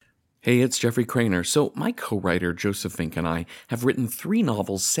Hey, it's Jeffrey Craner. So, my co-writer Joseph Fink and I have written 3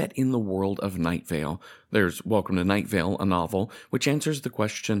 novels set in the world of Night Vale. There's Welcome to Night Vale, a novel which answers the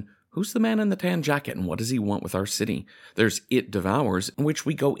question, who's the man in the tan jacket and what does he want with our city? There's It Devours, in which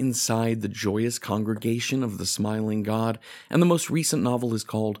we go inside the joyous congregation of the smiling god. And the most recent novel is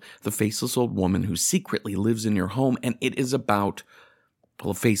called The Faceless Old Woman Who Secretly Lives in Your Home, and it is about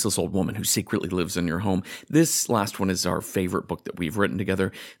a faceless old woman who secretly lives in your home. This last one is our favorite book that we've written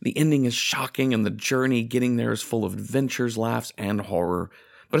together. The ending is shocking, and the journey getting there is full of adventures, laughs, and horror.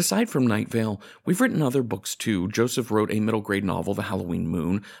 But aside from Night Vale, we've written other books too. Joseph wrote a middle grade novel, The Halloween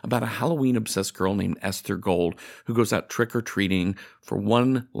Moon, about a Halloween-obsessed girl named Esther Gold who goes out trick-or-treating for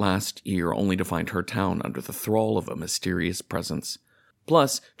one last year only to find her town under the thrall of a mysterious presence.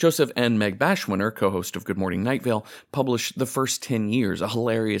 Plus, Joseph and Meg Bashwinner, co-host of Good Morning Night Vale, published The First 10 Years, a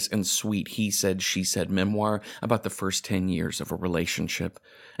hilarious and sweet he said, she said memoir about the first 10 years of a relationship.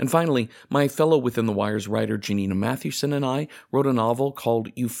 And finally, my fellow Within the Wires writer Janina Mathewson and I wrote a novel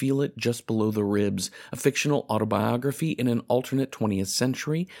called You Feel It Just Below the Ribs, a fictional autobiography in an alternate 20th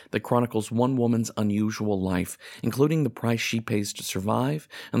century that chronicles one woman's unusual life, including the price she pays to survive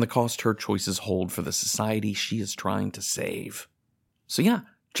and the cost her choices hold for the society she is trying to save. So yeah,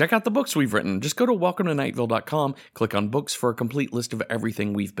 check out the books we've written. Just go to welcometonightville.com, click on books for a complete list of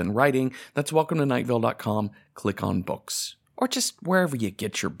everything we've been writing. That's welcometonightville.com, click on books. Or just wherever you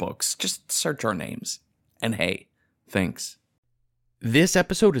get your books, just search our names. And hey, thanks. This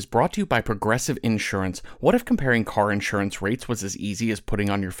episode is brought to you by Progressive Insurance. What if comparing car insurance rates was as easy as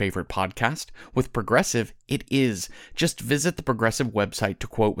putting on your favorite podcast? With Progressive, it is. Just visit the Progressive website to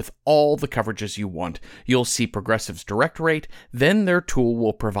quote with all the coverages you want. You'll see Progressive's direct rate, then their tool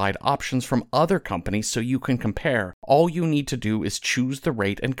will provide options from other companies so you can compare. All you need to do is choose the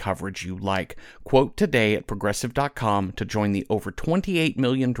rate and coverage you like. Quote today at Progressive.com to join the over 28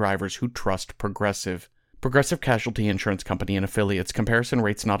 million drivers who trust Progressive. Progressive Casualty Insurance Company and Affiliates. Comparison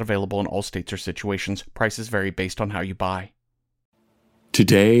rates not available in all states or situations. Prices vary based on how you buy.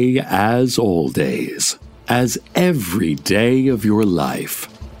 Today, as all days, as every day of your life,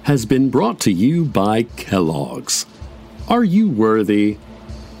 has been brought to you by Kellogg's. Are you worthy?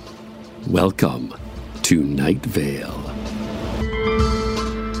 Welcome to Night Vale.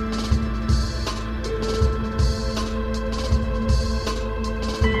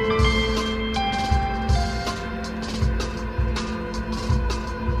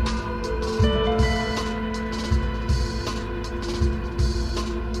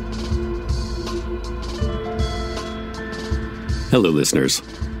 Hello, listeners.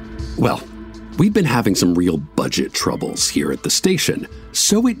 Well, we've been having some real budget troubles here at the station,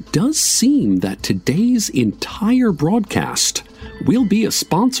 so it does seem that today's entire broadcast will be a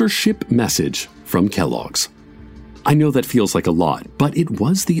sponsorship message from Kellogg's. I know that feels like a lot, but it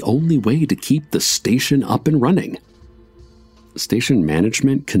was the only way to keep the station up and running. Station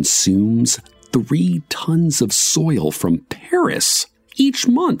management consumes 3 tons of soil from Paris each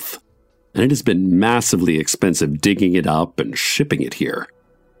month. And it has been massively expensive digging it up and shipping it here.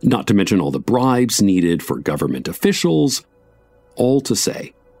 Not to mention all the bribes needed for government officials. All to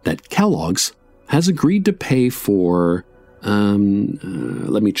say that Kellogg's has agreed to pay for,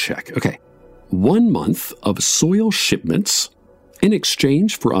 let me check. Okay, 1 month of soil shipments in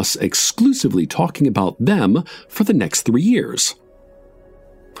exchange for us exclusively talking about them for the next 3 years.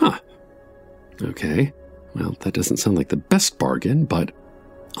 Huh. Okay, well, that doesn't sound like the best bargain, but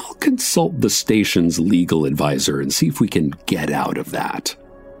I'll consult the station's legal advisor and see if we can get out of that.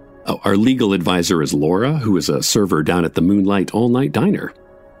 Oh, our legal advisor is Laura, who is a server down at the Moonlight All-Night Diner.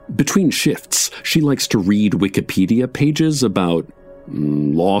 Between shifts, she likes to read Wikipedia pages about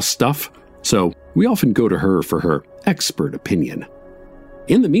law stuff, so we often go to her for her expert opinion.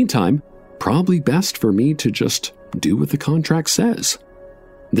 In the meantime, probably best for me to just do what the contract says.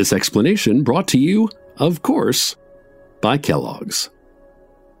 This explanation brought to you, of course, by Kellogg's.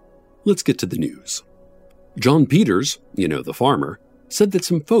 Let's get to the news. John Peters, the farmer, said that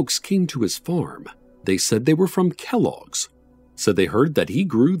some folks came to his farm. They said they were from Kellogg's. Said they heard that he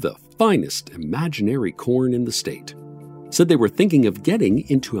grew the finest imaginary corn in the state. Said they were thinking of getting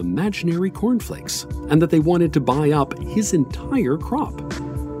into imaginary cornflakes and that they wanted to buy up his entire crop.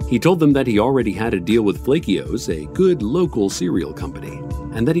 He told them that he already had a deal with Flakios, a good local cereal company,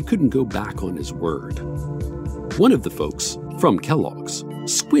 and that he couldn't go back on his word. One of the folks, from Kellogg's,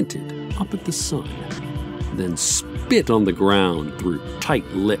 squinted up at the sun, then spit on the ground through tight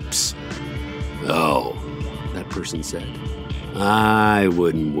lips. "Oh," that person said, "I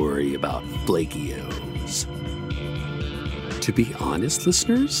wouldn't worry about Flakios." To be honest,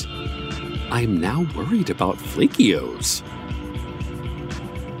 listeners, I'm now worried about Flakios.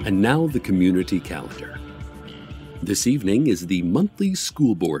 And now the community calendar. This evening is the monthly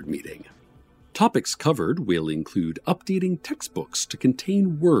school board meeting. Topics covered will include updating textbooks to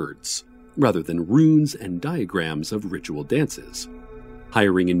contain words, rather than runes and diagrams of ritual dances,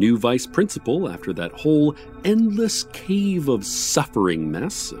 hiring a new vice principal after that whole endless cave of suffering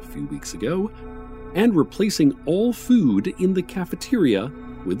mess a few weeks ago, and replacing all food in the cafeteria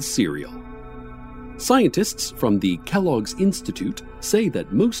with cereal. Scientists from the Kellogg's Institute say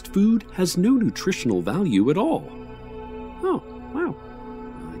that most food has no nutritional value at all. Oh, wow.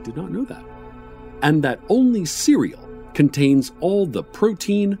 I did not know that. And that only cereal contains all the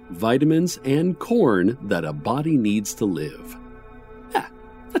protein, vitamins, and corn that a body needs to live.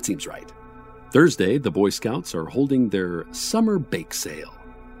 That seems right. Thursday, the Boy Scouts are holding their summer bake sale.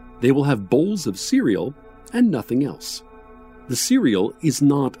 They will have bowls of cereal and nothing else. The cereal is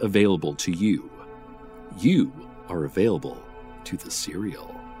not available to you. You are available to the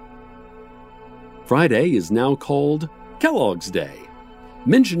cereal. Friday is now called Kellogg's Day.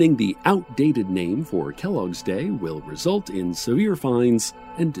 Mentioning the outdated name for Kellogg's Day will result in severe fines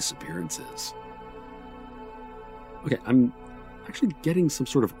and disappearances. Okay, I'm actually getting some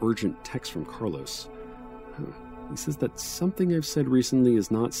sort of urgent text from Carlos. He says that something I've said recently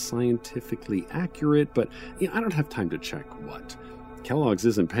is not scientifically accurate, but I don't have time to check what. Kellogg's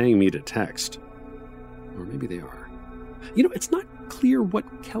isn't paying me to text. Or maybe they are. It's not clear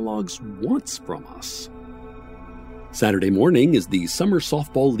what Kellogg's wants from us. Saturday morning is the Summer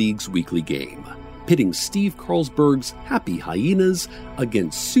Softball League's weekly game, pitting Steve Carlsberg's Happy Hyenas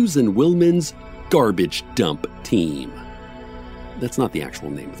against Susan Willman's Garbage Dump Team. That's not the actual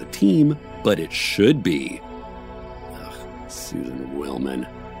name of the team, but it should be. Susan Willman.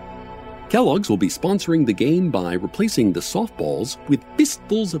 Kellogg's will be sponsoring the game by replacing the softballs with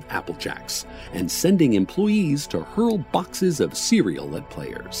fistfuls of Apple Jacks and sending employees to hurl boxes of cereal at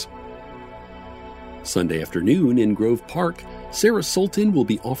players. Sunday afternoon in Grove Park, Sarah Sultan will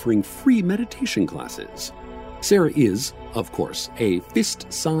be offering free meditation classes. Sarah is, of course, a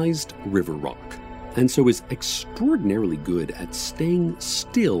fist-sized river rock, and so is extraordinarily good at staying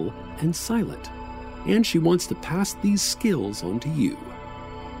still and silent. And she wants to pass these skills on to you.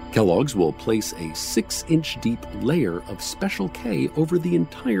 Kellogg's will place a 6-inch deep layer of Special K over the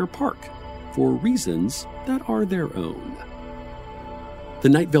entire park for reasons that are their own. The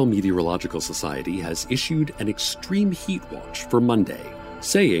Night Vale Meteorological Society has issued an extreme heat watch for Monday,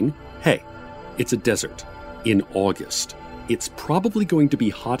 saying, hey, it's a desert. In August, it's probably going to be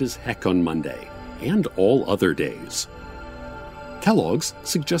hot as heck on Monday, and all other days. Kellogg's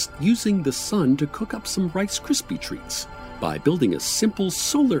suggests using the sun to cook up some Rice Krispie treats by building a simple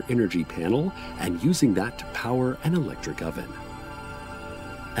solar energy panel and using that to power an electric oven.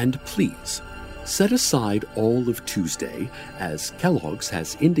 And please, set aside all of Tuesday, as Kellogg's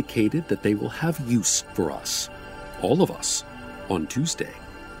has indicated that they will have use for us, all of us, on Tuesday.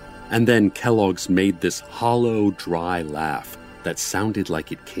 And then Kellogg's made this hollow, dry laugh that sounded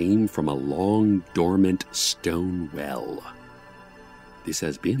like it came from a long, dormant stone well. This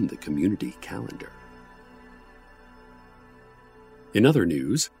has been the community calendar. In other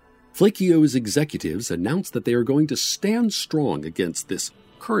news, Flakio's executives announced that they are going to stand strong against this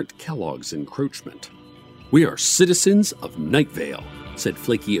current Kellogg's encroachment. We are citizens of Night Vale, said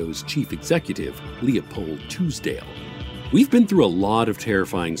Flakio's chief executive, Leopold Tuesdale. We've been through a lot of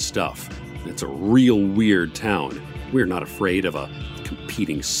terrifying stuff. It's a real weird town. We're not afraid of a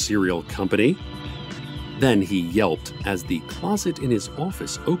competing cereal company. Then he yelped as the closet in his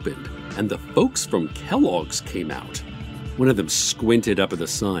office opened and the folks from Kellogg's came out. One of them squinted up at the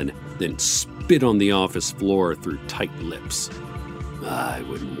sun, then spit on the office floor through tight lips. I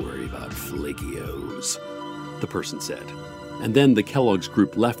wouldn't worry about Flakios, the person said. And then the Kellogg's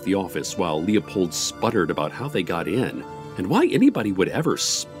group left the office while Leopold sputtered about how they got in and why anybody would ever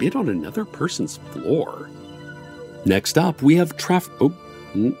spit on another person's floor. Next up, we have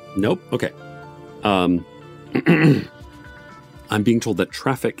nope, okay. I'm being told that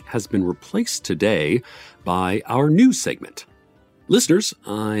traffic has been replaced today by our news segment. Listeners,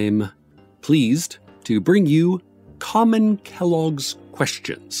 I'm pleased to bring you Common Kellogg's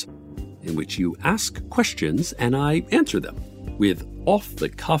Questions, in which you ask questions and I answer them with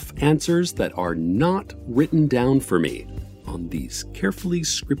off-the-cuff answers that are not written down for me on these carefully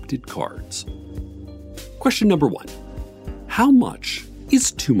scripted cards. Question number 1. How much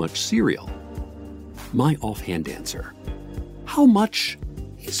is too much cereal? My offhand answer. How much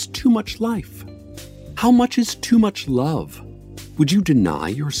is too much life? How much is too much love? Would you deny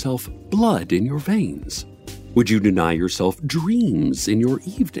yourself blood in your veins? Would you deny yourself dreams in your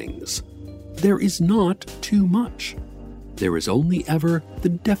evenings? There is not too much. There is only ever the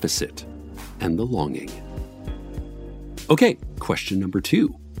deficit and the longing. Okay, question number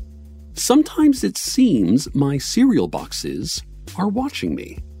 2. Sometimes it seems my cereal boxes are watching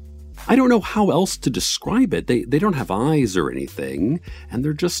me. I don't know how else to describe it. They don't have eyes or anything, and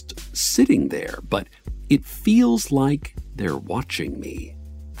they're just sitting there, but it feels like they're watching me.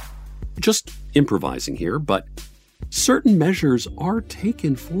 Just improvising here, but certain measures are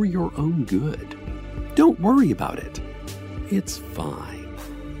taken for your own good. Don't worry about it. It's fine.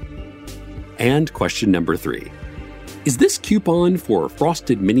 And question number 3. Is this coupon for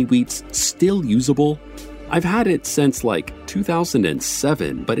Frosted Mini Wheats still usable? I've had it since like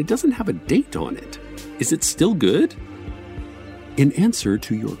 2007, but it doesn't have a date on it. Is it still good? In answer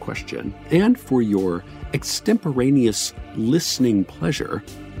to your question, and for your extemporaneous listening pleasure,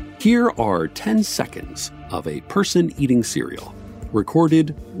 here are 10 seconds of a person eating cereal,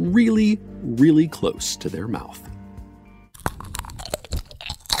 recorded really, really close to their mouth.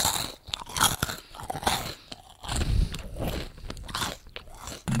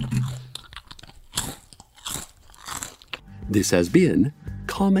 This has been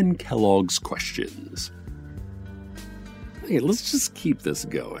Common Kellogg's Questions. Okay, let's just keep this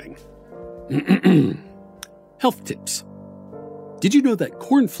going. Health tips. Did you know that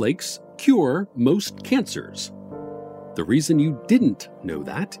cornflakes cure most cancers? The reason you didn't know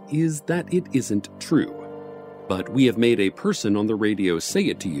that is that it isn't true. But we have made a person on the radio say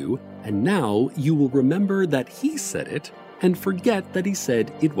it to you, and now you will remember that he said it and forget that he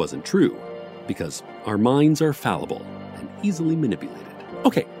said it wasn't true, because our minds are fallible and easily manipulated.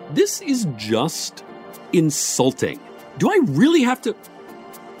 Okay, this is just insulting. Do I really have to...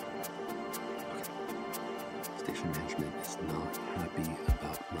 Station management is not happy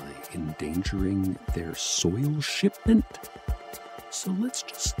about my endangering their soil shipment, so let's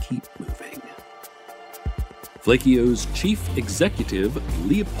just keep moving. Flakio's chief executive,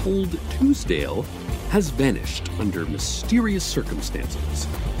 Leopold Tuesdale, has vanished under mysterious circumstances.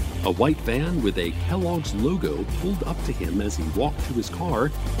 A white van with a Kellogg's logo pulled up to him as he walked to his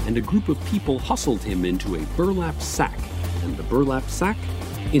car, and a group of people hustled him into a burlap sack, and the burlap sack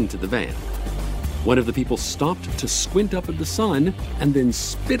into the van. One of the people stopped to squint up at the sun and then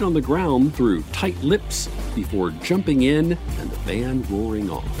spit on the ground through tight lips before jumping in and the van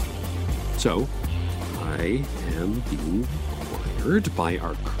roaring off. So, I am being required by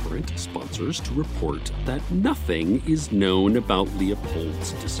our current sponsors to report that nothing is known about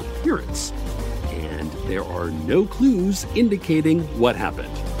Leopold's disappearance, and there are no clues indicating what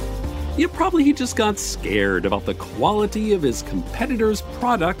happened. Probably he just got scared about the quality of his competitors'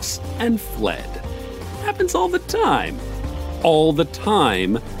 products and fled. Happens all the time. All the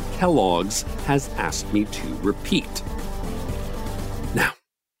time, Kellogg's has asked me to repeat. Now,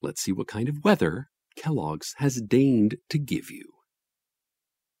 let's see what kind of weather Kellogg's has deigned to give you.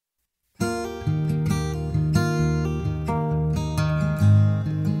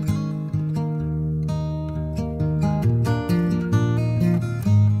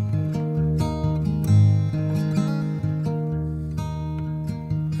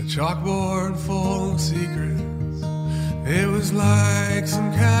 Chalkboard full of secrets. It was like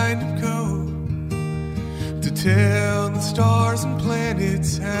some kind of code to tell the stars and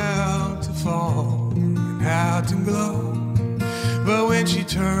planets how to fall and how to glow. But when she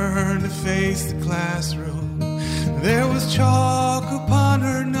turned to face the classroom, there was chalk upon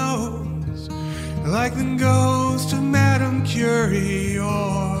her nose, like the ghost of Madame Curie or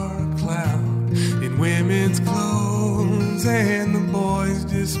a clown in women's clothes, and the boys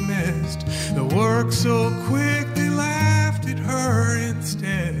dismissed the work so quick they laughed at her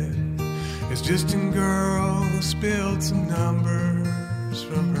instead. It's just a girl who spilled some numbers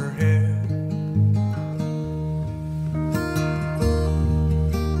from her head.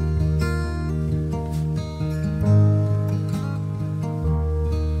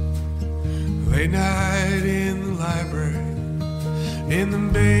 Late night in the library, in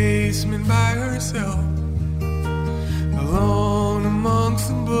the basement by herself, alone amongst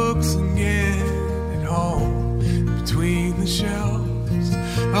the books again, at home between the shelves.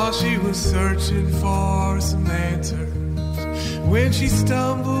 While she was searching for some answers, when she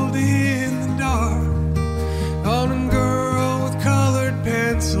stumbled in the dark on a girl with colored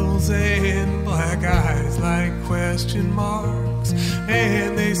pencils and black eyes like question marks,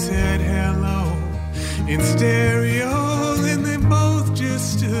 and they said hello in stereo, and they both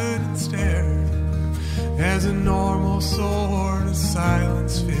just stood and stared as a normal sort of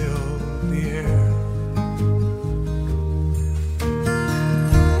silence filled the air.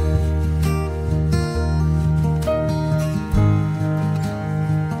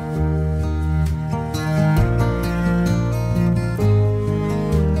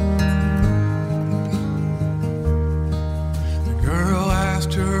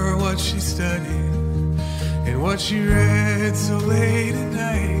 what she studied and what she read so late at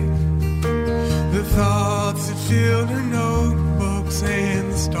night. The thoughts that filled her notebooks and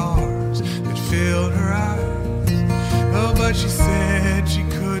the stars that filled her eyes. Oh, but she said she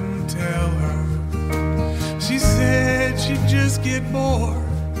couldn't tell her. She said she'd just get bored.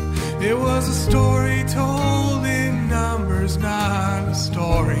 It was a story told in numbers, not a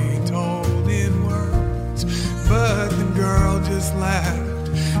story told in words. But the girl just laughed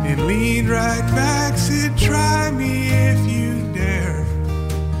and leaned right back, said, try me if you dare.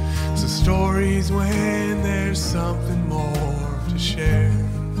 So stories when there's something more to share.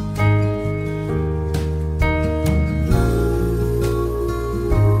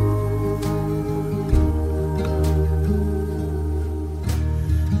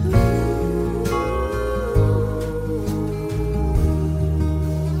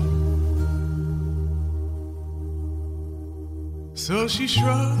 So she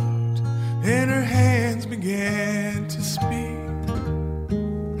shrugged and her hands began to speak.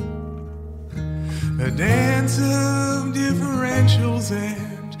 A dance of differentials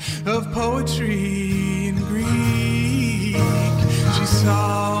and of poetry in Greek. She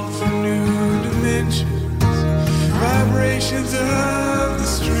saw from new dimensions, vibrations of the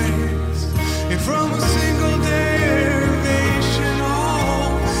strings, and from a single derivation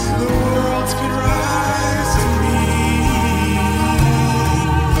all the worlds could rise to be.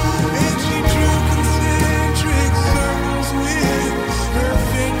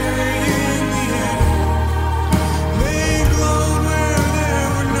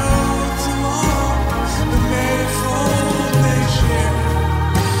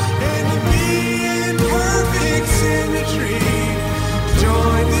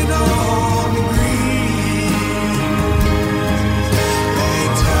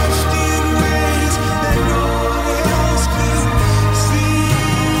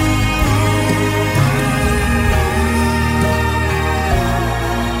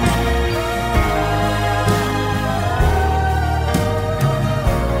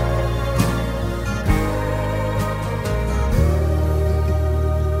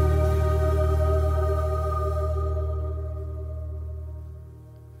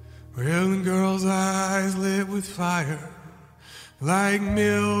 Well, the girl's eyes lit with fire, like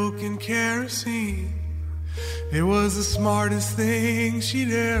milk and kerosene. It was the smartest thing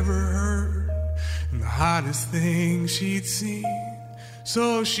she'd ever heard, and the hottest thing she'd seen.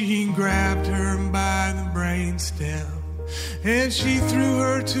 So she grabbed her by the brainstem, and she threw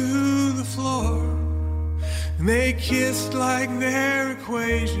her to the floor. And they kissed like their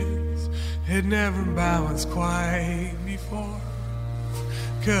equations had never balanced quite before.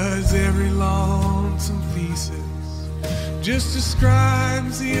 'Cause every lonesome thesis just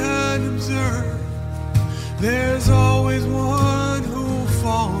describes the unobserved. There's always one who'll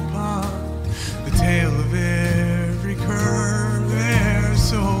fall upon the tail of every curve. There's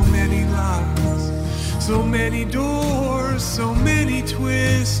so many locks, so many doors, so many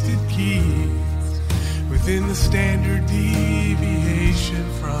twisted keys within the standard deviation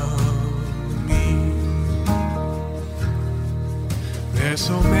from the mean. There's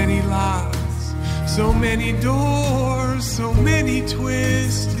so many locks, so many doors, so many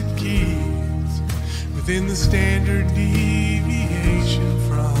twisted keys within the standard deviation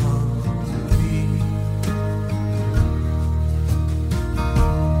from me.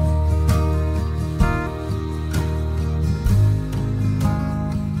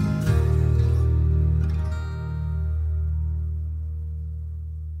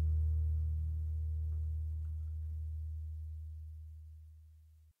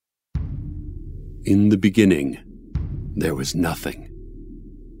 In the beginning, there was nothing.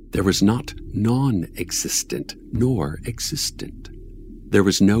 There was not non-existent nor existent. There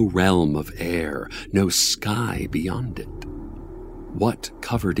was no realm of air, no sky beyond it. What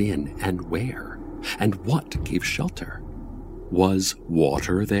covered in and where? And what gave shelter? Was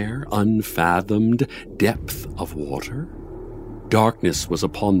water there, unfathomed depth of water? Darkness was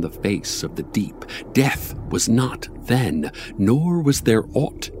upon the face of the deep. Death was not then, nor was there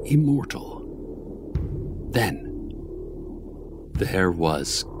aught immortal. Then, there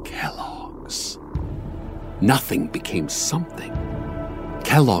was Kellogg's. Nothing became something.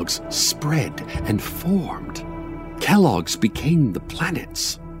 Kellogg's spread and formed. Kellogg's became the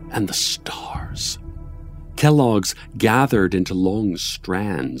planets and the stars. Kellogg's gathered into long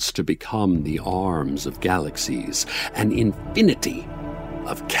strands to become the arms of galaxies, an infinity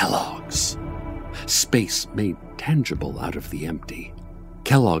of Kellogg's. Space made tangible out of the empty.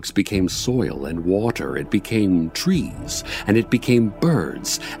 Kellogg's became soil and water, it became trees, and it became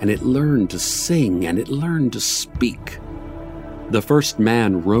birds, and it learned to sing, and it learned to speak. The first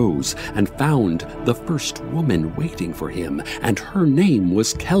man rose and found the first woman waiting for him, and her name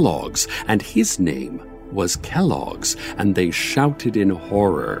was Kellogg's, and his name was Kellogg's, and they shouted in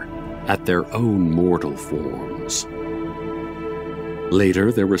horror at their own mortal forms.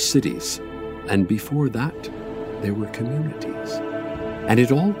 Later there were cities, and before that there were communities. And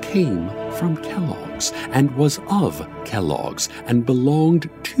it all came from Kellogg's, and was of Kellogg's, and belonged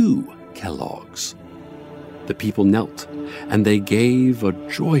to Kellogg's. The people knelt, and they gave a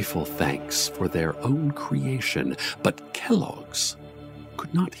joyful thanks for their own creation, but Kellogg's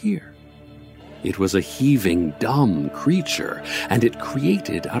could not hear. It was a heaving, dumb creature, and it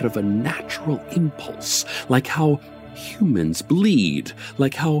created out of a natural impulse, like how humans bleed,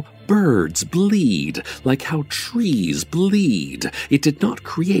 like how birds bleed, like how trees bleed. It did not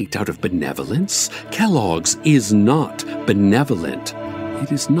create out of benevolence. Kellogg's is not benevolent.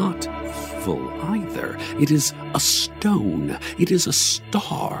 It is not evil either. It is a stone. It is a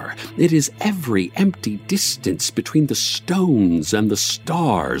star. It is every empty distance between the stones and the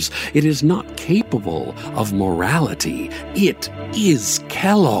stars. It is not capable of morality. It is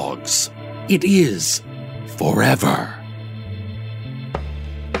Kellogg's. It is forever.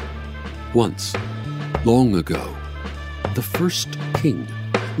 Once, long ago, the first king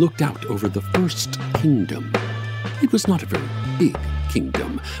looked out over the first kingdom. It was not a very big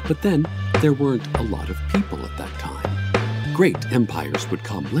kingdom, but then there weren't a lot of people at that time. Great empires would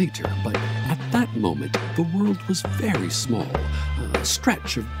come later, but at that moment the world was very small, a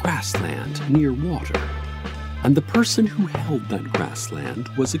stretch of grassland near water. And the person who held that grassland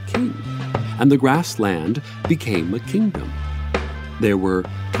was a king, and the grassland became a kingdom. There were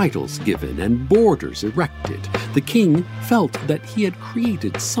titles given and borders erected. The king felt that he had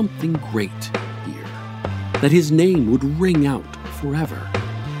created something great here, that his name would ring out forever.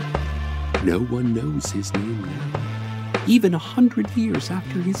 No one knows his name now. Even 100 years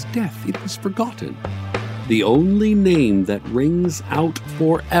after his death, it was forgotten. The only name that rings out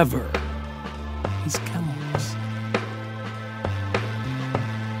forever is Kellogg's.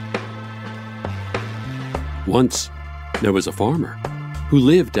 Once, there was a farmer who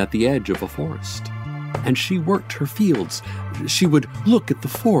lived at the edge of a forest, and she worked her fields. She would look at the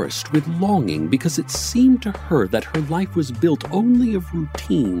forest with longing because it seemed to her that her life was built only of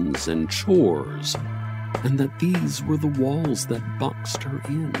routines and chores, and that these were the walls that boxed her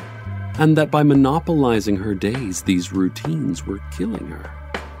in, and that by monopolizing her days, these routines were killing her.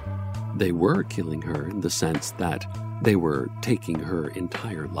 They were killing her in the sense that they were taking her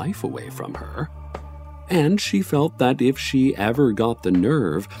entire life away from her. And she felt that if she ever got the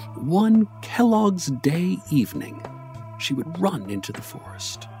nerve, one Kellogg's Day evening, she would run into the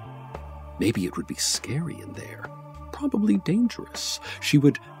forest. Maybe it would be scary in there, probably dangerous. She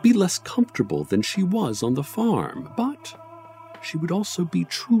would be less comfortable than she was on the farm, but she would also be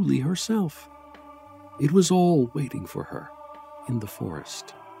truly herself. It was all waiting for her in the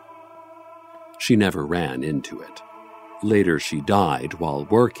forest. She never ran into it. Later, she died while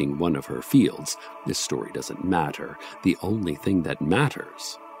working one of her fields. This story doesn't matter. The only thing that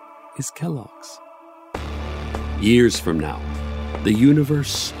matters is Kellogg's. Years from now, the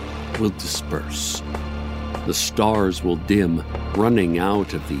universe will disperse. The stars will dim, running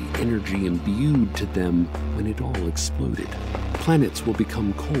out of the energy imbued to them when it all exploded. Planets will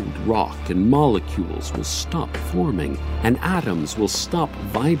become cold rock, and molecules will stop forming, and atoms will stop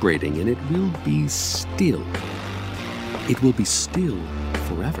vibrating, and it will be still. It will be still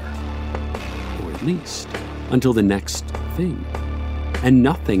forever, or at least until the next thing. And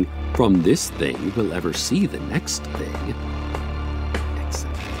nothing from this thing will ever see the next thing,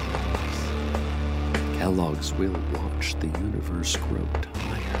 except Kellogg's. Kellogg's will watch the universe grow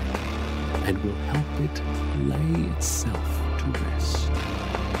tired, and will help it lay itself to rest.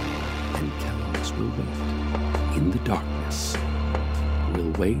 And Kellogg's will wait in the darkness,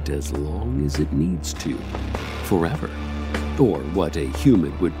 will wait as long as it needs to, forever. Or what a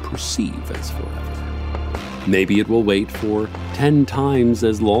human would perceive as forever. Maybe it will wait for 10 times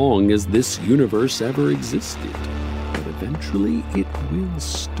as long as this universe ever existed. But eventually it will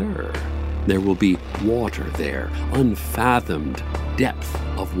stir. There will be water there, unfathomed depth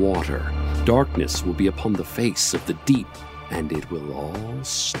of water. Darkness will be upon the face of the deep, and it will all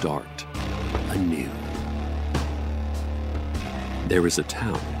start anew. There is a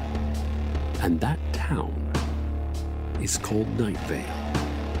town, and that town is called Night Vale.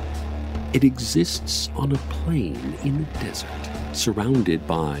 It exists on a plain in a desert, surrounded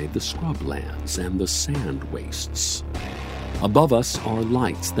by the scrublands and the sand wastes. Above us are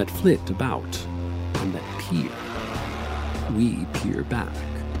lights that flit about and that peer. We peer back,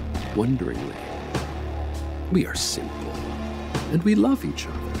 wonderingly. We are simple. and we love each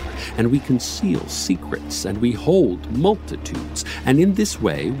other, and we conceal secrets, and we hold multitudes, and in this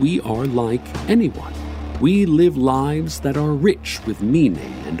way we are like anyone. We live lives that are rich with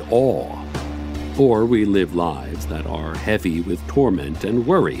meaning and awe. Or we live lives that are heavy with torment and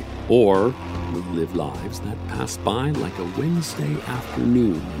worry. Or we live lives that pass by like a Wednesday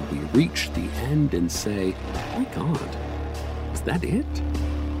afternoon and we reach the end and say, my God, is that it?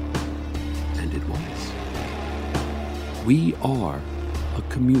 And it was. We are a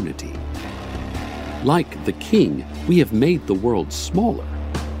community. Like the king, we have made the world smaller.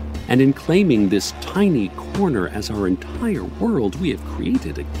 And in claiming this tiny corner as our entire world, we have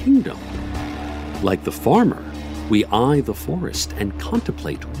created a kingdom. Like the farmer, we eye the forest and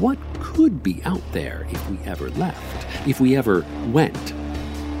contemplate what could be out there if we ever left, if we ever went.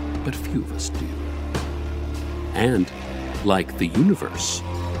 But few of us do. And like the universe,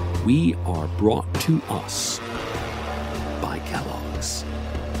 we are brought to us by Kellogg's.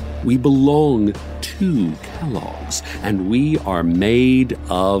 We belong to Kellogg's, and we are made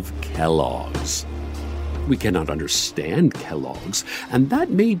of Kellogg's. We cannot understand Kellogg's, and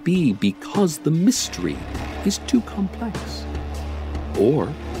that may be because the mystery is too complex.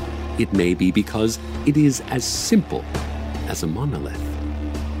 Or it may be because it is as simple as a monolith,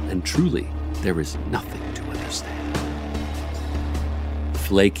 and truly there is nothing to understand.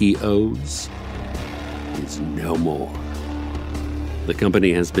 Flaky O's is no more. The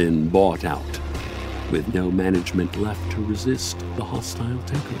company has been bought out, with no management left to resist the hostile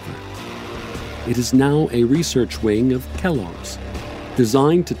takeover. It is now a research wing of Kellogg's,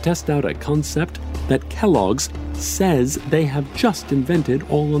 designed to test out a concept that Kellogg's says they have just invented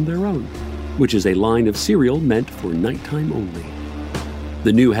all on their own, which is a line of cereal meant for nighttime only.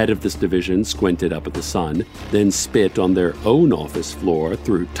 The new head of this division squinted up at the sun, then spit on their own office floor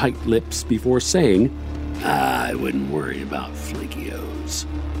through tight lips before saying, I wouldn't worry about Flaky O's.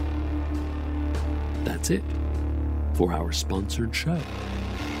 That's it for our sponsored show.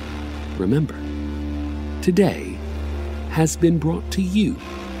 Remember, today has been brought to you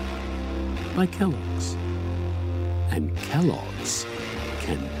by Kellogg's. And Kellogg's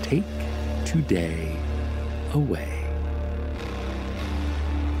can take today away.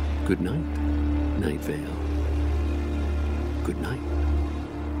 Good night, Night Vale. Good night.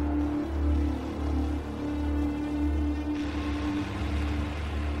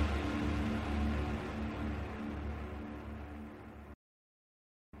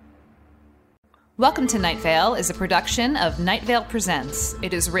 Welcome to Night Vale is a production of Night Vale Presents.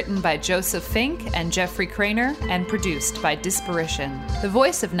 It is written by Joseph Fink and Jeffrey Craner and produced by Disparition. The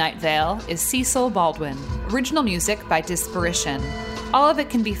voice of Night Vale is Cecil Baldwin. Original music by Disparition. All of it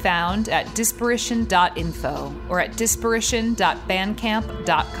can be found at disparition.info or at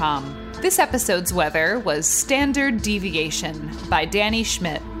disparition.bandcamp.com. This episode's weather was Standard Deviation by Danny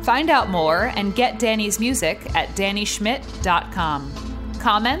Schmidt. Find out more and get Danny's music at dannyschmidt.com.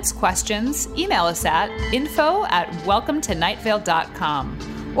 Comments, questions, email us at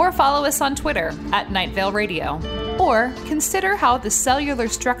info@welcometonightvale.com or follow us on Twitter @NightValeRadio. Or consider how the cellular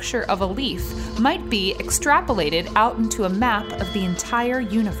structure of a leaf might be extrapolated out into a map of the entire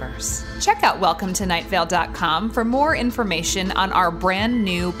universe. Check out welcometonightvale.com for more information on our brand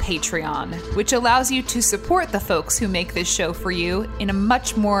new Patreon, which allows you to support the folks who make this show for you in a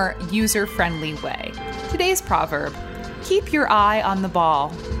much more user-friendly way. Today's proverb: keep your eye on the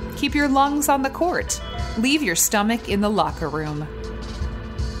ball. Keep your lungs on the court. Leave your stomach in the locker room.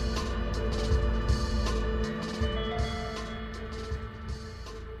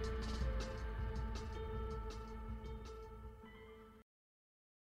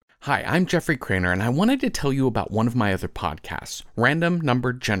 Hi, I'm Jeffrey Craner, and I wanted to tell you about one of my other podcasts, Random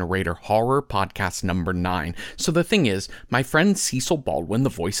Number Generator Horror Podcast number 9. So the thing is, my friend Cecil Baldwin, the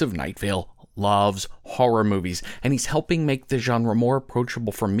voice of Night Vale, loves horror movies, and he's helping make the genre more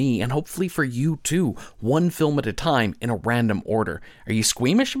approachable for me and hopefully for you too, one film at a time in a random order. Are you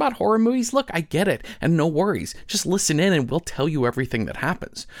squeamish about horror movies? Look, I get it, and no worries. Just listen in and we'll tell you everything that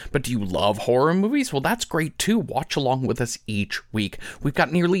happens. But do you love horror movies? Well, that's great too. Watch along with us each week. We've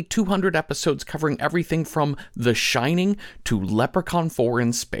got nearly 200 episodes covering everything from The Shining to Leprechaun 4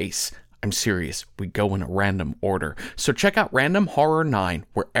 in Space. I'm serious, we go in a random order. So check out Random Horror 9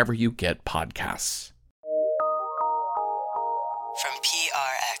 wherever you get podcasts. From